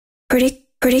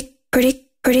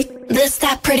This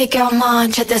that pretty girl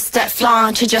mantra, this that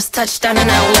flaunt. You just touched down in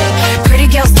LA. Pretty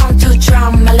girls don't do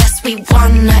drama unless we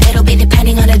wanna. It'll be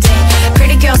depending on the day.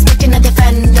 Pretty girls looking to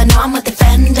defend. No, I'm a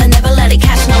defender, never let it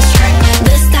catch no stray.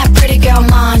 This that pretty girl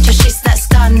mantra, she's that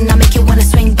stunna. Make you wanna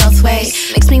swing both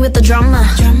ways. Mix me with the drama,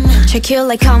 check you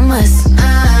like commas.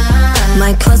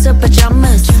 My clothes are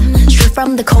pajamas, straight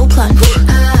from the cold plunge.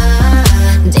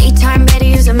 Daytime better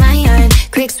using my iron.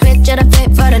 Quick switch at a fit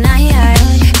for the night.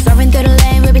 Swеrvin through the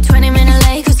lane, we'll be 20 minutes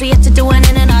late, cause we have to do it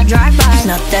in our drive-by.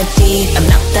 Not that deep, I'm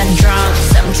not that drunk.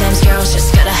 Sometimes girls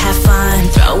just gotta have fun.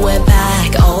 Throw it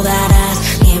back, all that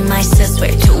ass. Me and my sis,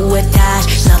 we're too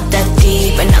attached. Not that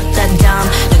deep, but not that dumb.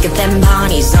 Look at them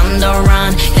bodies on the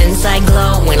run. Inside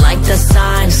glowing like the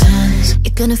sun.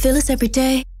 You're gonna feel this every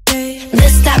day.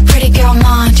 This that pretty girl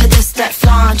mantra, this that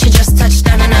flaunt. You just touched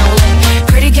down in LA.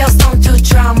 Pretty girls don't do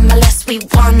drama unless we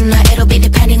wanna. It'll be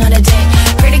depending on the day.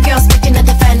 Pretty